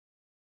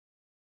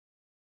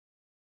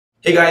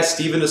Hey guys,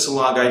 Steven the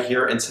Salon Guy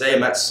here, and today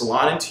I'm at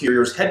Salon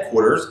Interiors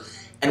headquarters,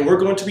 and we're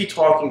going to be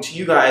talking to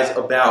you guys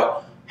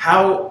about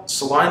how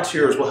Salon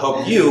Interiors will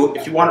help you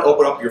if you want to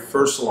open up your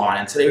first salon.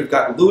 And today we've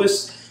got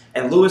Louis,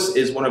 and Louis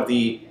is one of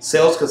the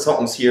sales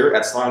consultants here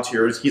at Salon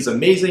Interiors. He's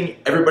amazing.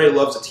 Everybody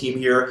loves the team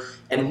here.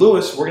 And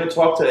Louis, we're going to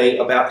talk today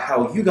about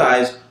how you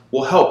guys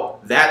will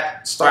help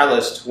that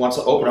stylist who wants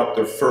to open up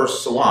their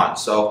first salon.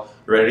 So,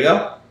 you ready to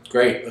go?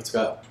 Great, let's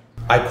go.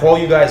 I call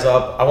you guys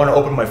up, I want to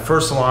open my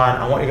first salon,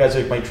 I want you guys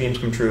to make my dreams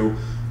come true.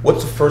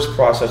 What's the first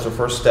process or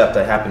first step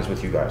that happens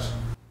with you guys?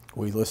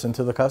 We listen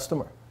to the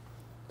customer.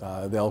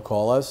 They'll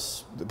call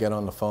us, get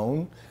on the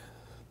phone,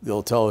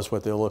 they'll tell us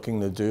what they're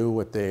looking to do,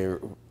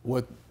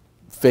 what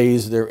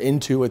phase they're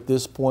into at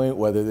this point,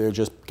 whether they're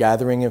just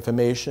gathering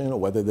information, or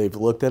whether they've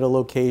looked at a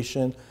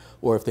location,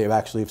 or if they've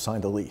actually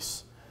signed a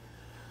lease.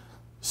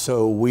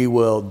 So we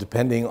will,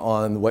 depending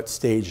on what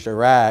stage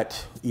they're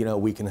at,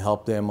 we can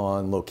help them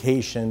on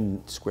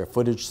location, square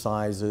footage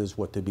sizes,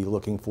 what to be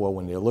looking for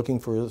when they're looking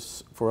for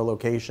a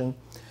location.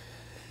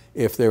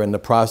 If they're in the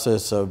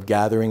process of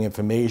gathering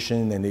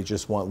information and they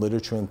just want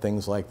literature and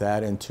things like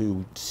that, and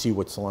to see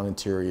what Salon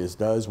Interiors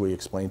does, we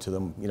explain to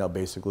them,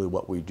 basically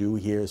what we do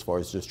here as far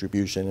as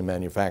distribution and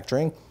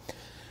manufacturing.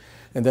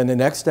 And then the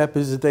next step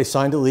is that they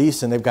signed a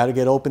lease and they've got to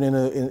get open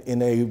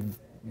in a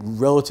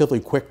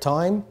relatively quick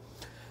time.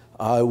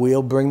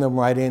 We'll bring them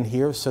right in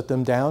here, sit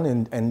them down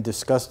and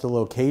discuss the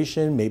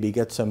location, maybe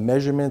get some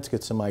measurements,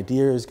 get some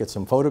ideas, get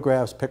some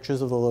photographs,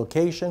 pictures of the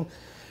location,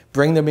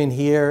 bring them in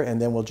here,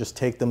 and then we'll just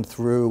take them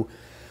through,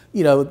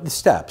 the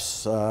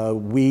steps.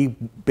 We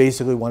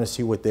basically want to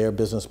see what their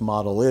business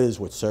model is,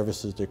 what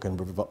services they can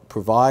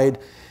provide,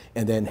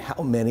 and then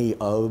how many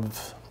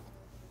of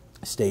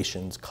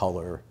stations,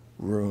 color,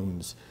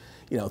 rooms,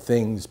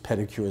 things,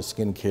 pedicure,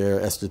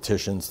 skincare,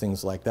 estheticians,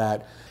 things like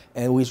that.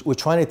 And we're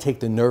trying to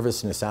take the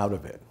nervousness out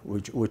of it.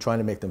 We're trying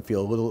to make them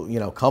feel a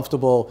little,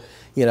 comfortable,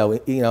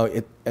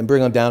 and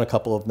bring them down a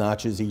couple of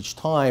notches each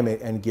time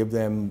and give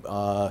them,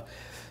 the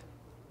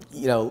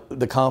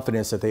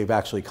confidence that they've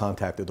actually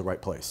contacted the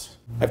right place.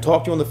 I've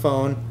talked to you on the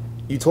phone.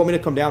 You told me to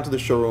come down to the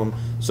showroom.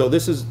 So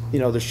this is,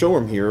 the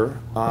showroom here,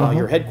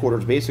 your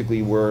headquarters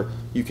basically, where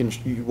you can,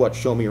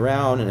 show me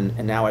around,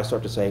 and now I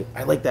start to say,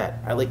 I like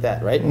that,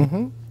 right?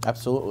 Mm-hmm.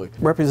 Absolutely.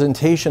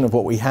 Representation of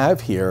what we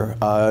have here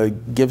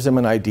gives them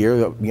an idea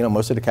that,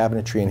 most of the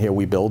cabinetry in here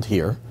we build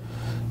here,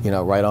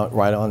 right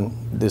on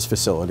this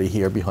facility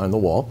here behind the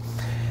wall.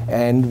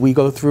 And we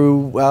go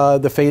through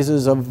the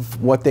phases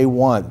of what they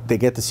want. They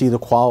get to see the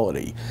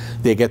quality.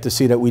 They get to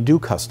see that we do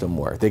custom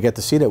work. They get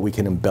to see that we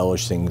can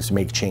embellish things,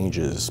 make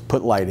changes,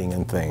 put lighting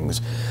in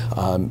things,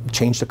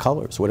 change the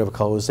colors, whatever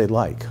colors they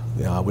like,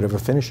 whatever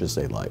finishes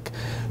they like.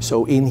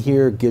 So in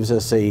here gives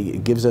us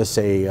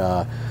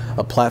a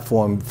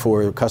platform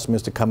for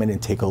customers to come in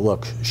and take a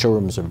look.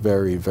 Showrooms are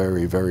very,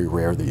 very, very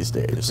rare these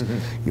days.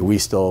 Mm-hmm. We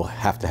still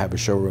have to have a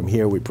showroom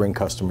here. We bring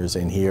customers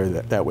in here.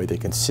 That way they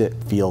can sit,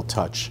 feel,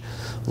 touch,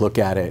 look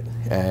at it,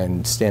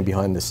 and stand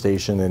behind the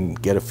station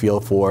and get a feel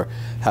for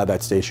how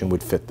that station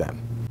would fit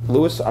them.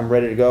 Louis, I'm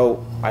ready to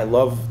go. I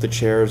love the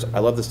chairs. I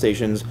love the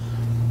stations.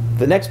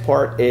 The next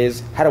part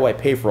is, how do I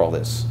pay for all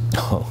this?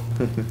 Oh.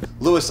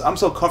 Louis, I'm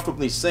so comfortable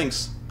in these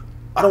sinks.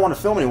 I don't want to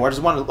film anymore. I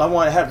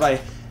want to have my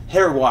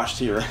hair washed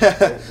here.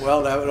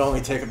 Well, that would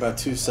only take about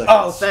 2 seconds.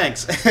 Oh,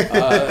 thanks.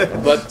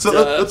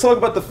 Let's talk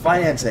about the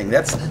financing.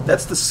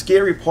 That's the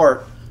scary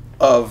part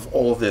of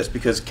all of this,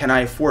 because can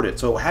I afford it?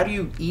 So how do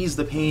you ease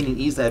the pain and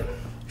ease that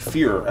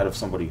fear out of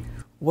somebody?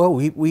 Well,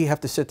 we have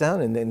to sit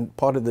down, and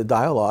part of the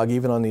dialogue,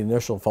 even on the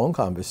initial phone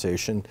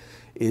conversation,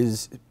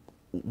 is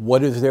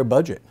what is their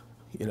budget?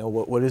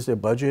 What is their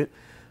budget?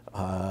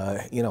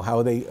 How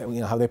are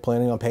they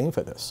planning on paying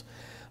for this?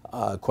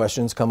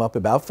 Questions come up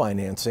about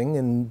financing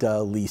and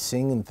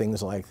leasing and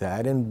things like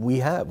that, and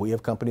we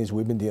have companies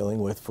we've been dealing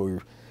with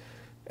for,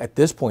 at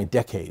this point,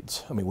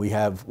 decades. I mean, we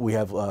have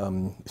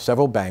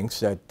several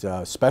banks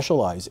that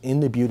specialize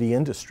in the beauty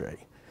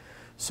industry,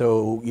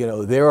 so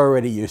they're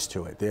already used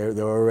to it. They're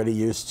already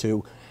used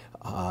to.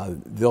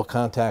 They'll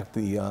contact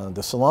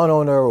the salon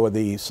owner or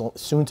the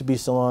soon-to-be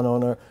salon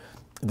owner.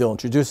 They'll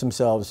introduce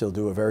themselves. They'll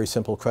do a very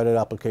simple credit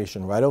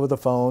application right over the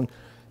phone,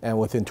 and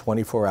within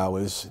 24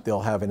 hours,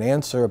 they'll have an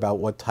answer about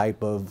what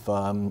type of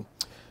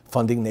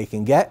funding they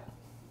can get,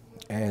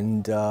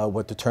 and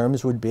what the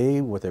terms would be,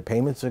 what their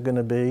payments are going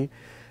to be.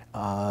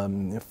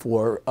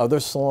 For other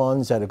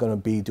salons that are going to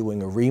be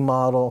doing a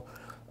remodel,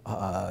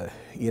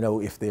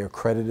 if their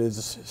credit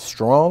is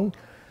strong,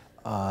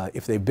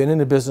 if they've been in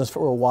the business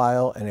for a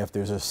while, and if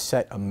there's a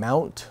set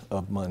amount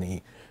of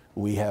money,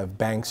 we have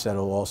banks that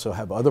will also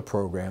have other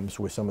programs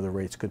where some of the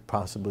rates could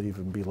possibly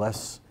even be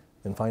less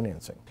than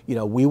financing. You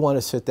know, we want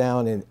to sit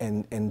down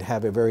and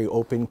have a very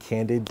open,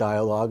 candid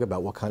dialogue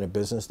about what kind of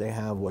business they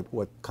have,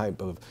 what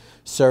type of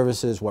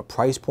services, what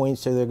price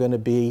points they're going to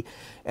be,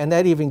 and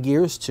that even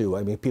gears to,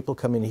 I mean, people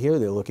come in here,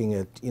 they're looking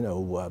at, you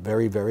know,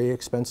 very, very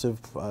expensive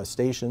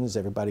stations.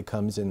 Everybody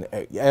comes in,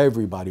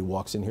 everybody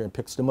walks in here and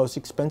picks the most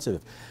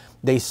expensive.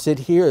 They sit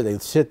here, they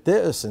sit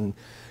this, and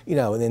you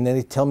know, and then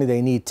they tell me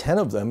they need 10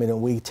 of them, and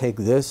then we take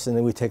this, and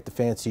then we take the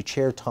fancy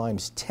chair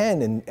times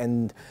 10,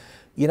 and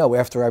you know,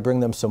 after I bring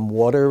them some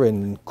water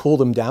and cool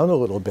them down a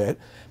little bit,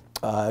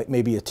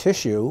 maybe a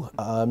tissue,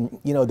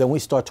 you know, then we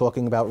start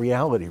talking about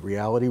reality.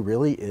 Reality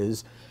really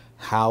is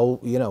how,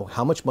 you know,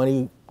 how much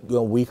money, you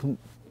know,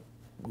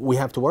 we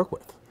have to work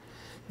with.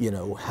 You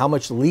know, how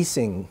much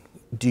leasing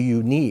do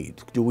you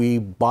need? Do we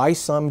buy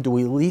some? Do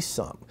we lease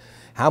some?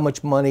 How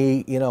much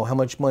money, you know, how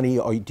much money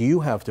do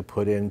you have to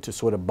put in to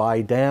sort of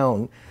buy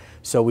down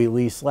so we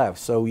lease less?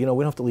 So, you know,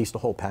 we don't have to lease the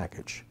whole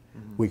package.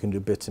 We can do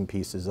bits and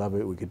pieces of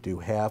it. We could do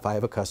half. I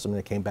have a customer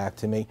that came back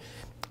to me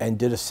and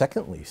did a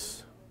second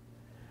lease.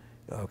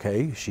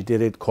 Okay, she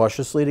did it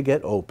cautiously to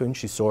get open.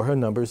 She saw her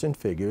numbers and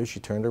figures. She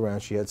turned around.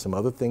 She had some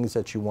other things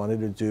that she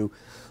wanted to do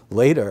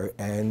later.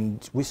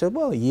 And we said,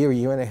 well, a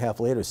year and a half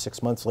later,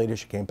 6 months later,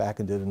 she came back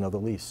and did another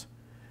lease.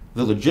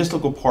 The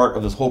logistical part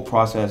of this whole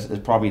process is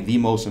probably the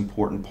most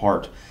important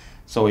part.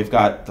 So we've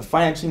got the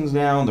financings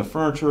down, the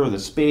furniture, the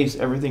space,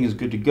 everything is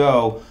good to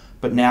go.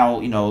 But now,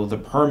 you know, the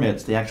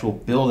permits, the actual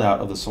build out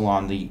of the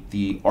salon,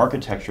 the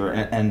architecture,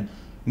 and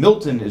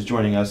Milton is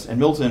joining us, and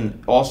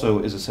Milton also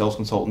is a sales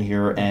consultant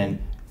here, and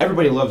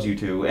everybody loves you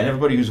two, and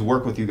everybody who's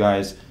worked with you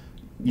guys,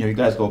 you know, you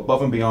guys go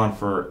above and beyond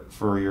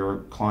for your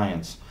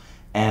clients.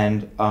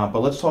 And but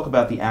let's talk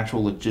about the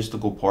actual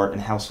logistical part and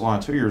how Salon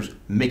Interiors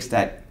makes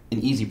that an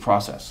easy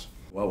process.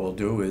 What we'll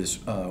do is,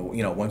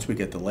 you know, once we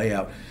get the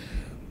layout,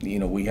 you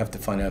know, we have to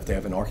find out if they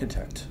have an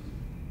architect.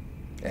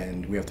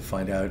 And we have to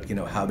find out, you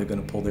know, how they're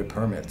going to pull their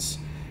permits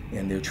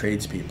and their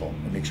tradespeople,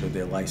 and make sure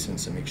they're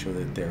licensed and make sure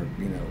that they're,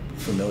 you know,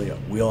 familiar.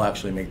 We'll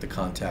actually make the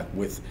contact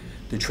with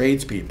the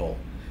tradespeople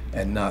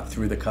and not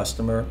through the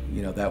customer.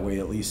 You know, that way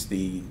at least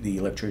the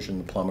electrician,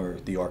 the plumber,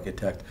 the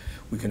architect,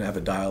 we can have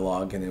a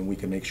dialogue, and then we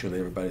can make sure that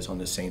everybody's on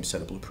the same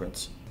set of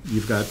blueprints.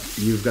 You've got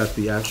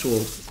the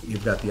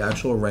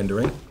actual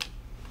rendering.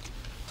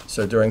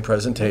 So during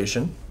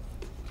presentation,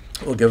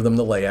 we'll give them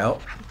the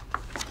layout.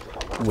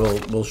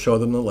 We'll show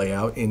them the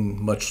layout in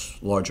much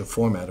larger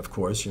format, of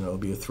course. You know, it'll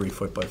be a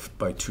 3-foot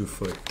by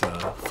 2-foot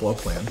floor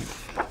plan.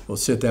 We'll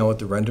sit down with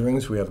the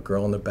renderings. We have a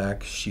girl in the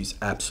back. She's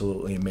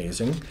absolutely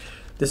amazing.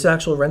 This is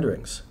actual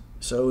renderings.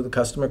 So the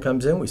customer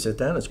comes in, we sit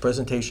down, it's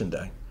presentation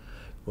day.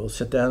 We'll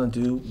sit down and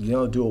do a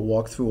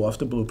walkthrough off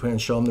the blueprint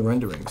and show them the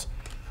renderings.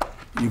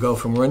 You go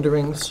from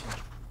renderings,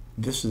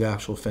 this is the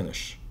actual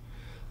finish.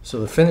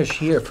 So the finish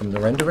here from the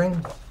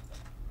rendering,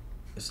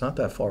 it's not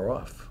that far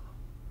off.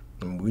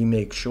 And we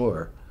make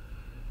sure,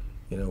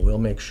 you know, we'll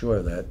make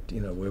sure that,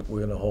 you know, we're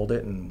going to hold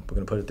it and we're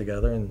going to put it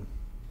together and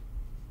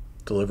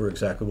deliver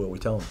exactly what we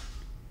tell them.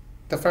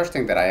 The first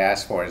thing that I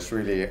ask for is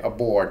really a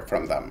board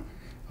from them.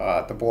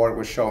 The board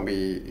will show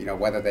me, you know,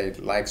 whether they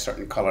like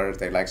certain colors,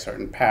 they like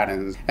certain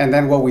patterns. And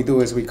then what we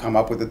do is we come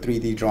up with the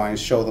 3D drawings,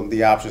 show them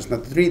the options. Now,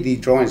 the 3D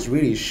drawings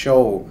really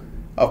show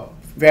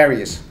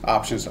various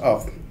options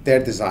of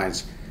their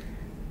designs.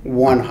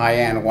 One high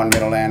end, one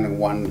middle end, and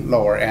one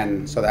lower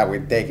end, so that way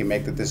they can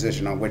make the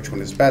decision on which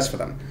one is best for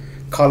them.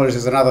 Colors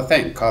is another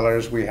thing.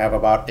 Colors, we have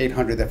about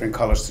 800 different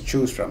colors to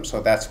choose from,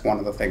 so that's one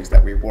of the things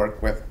that we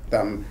work with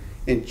them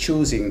in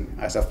choosing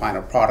as a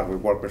final product. We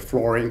work with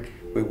flooring,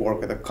 we work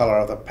with the color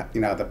of the,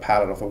 you know, the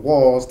palette of the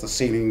walls, the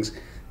ceilings,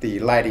 the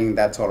lighting,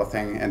 that sort of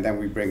thing, and then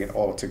we bring it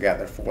all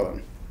together for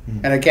them.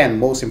 Mm-hmm. And again,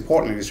 most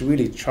importantly, is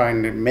really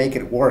trying to make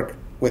it work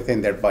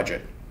within their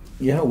budget.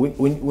 You know,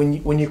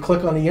 when you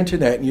click on the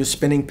internet and you're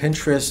spinning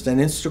Pinterest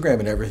and Instagram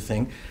and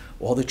everything,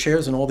 all the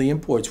chairs and all the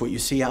imports, what you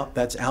see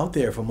that's out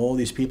there from all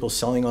these people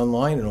selling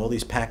online and all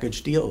these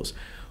packaged deals,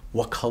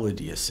 what color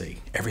do you see?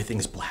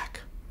 Everything's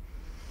black.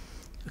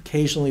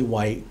 Occasionally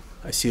white,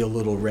 I see a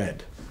little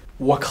red.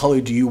 What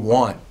color do you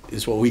want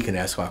is what we can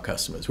ask our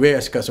customers. We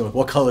ask customers,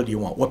 what color do you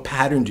want? What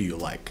pattern do you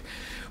like?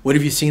 What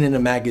have you seen in a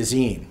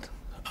magazine?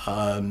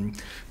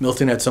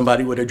 Milton had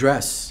somebody with a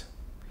dress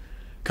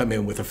come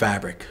in with a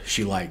fabric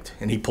she liked,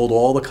 and he pulled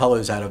all the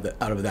colors out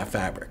of that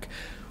fabric.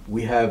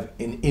 We have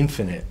an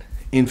infinite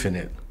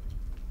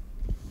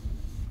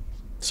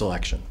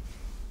selection.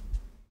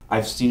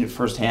 I've seen it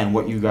firsthand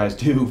what you guys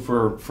do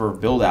for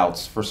build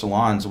outs for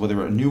salons,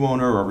 whether a new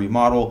owner or a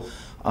remodel.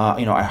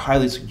 You know, I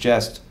highly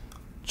suggest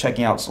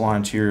checking out Salon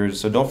Interiors.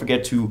 So don't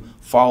forget to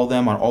follow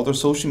them on all their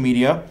social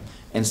media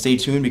and stay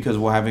tuned, because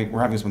we're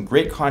having some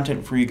great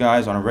content for you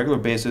guys on a regular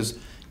basis.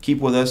 Keep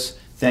with us.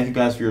 Thank you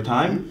guys for your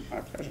time. My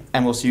pleasure.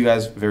 And we'll see you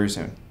guys very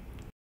soon.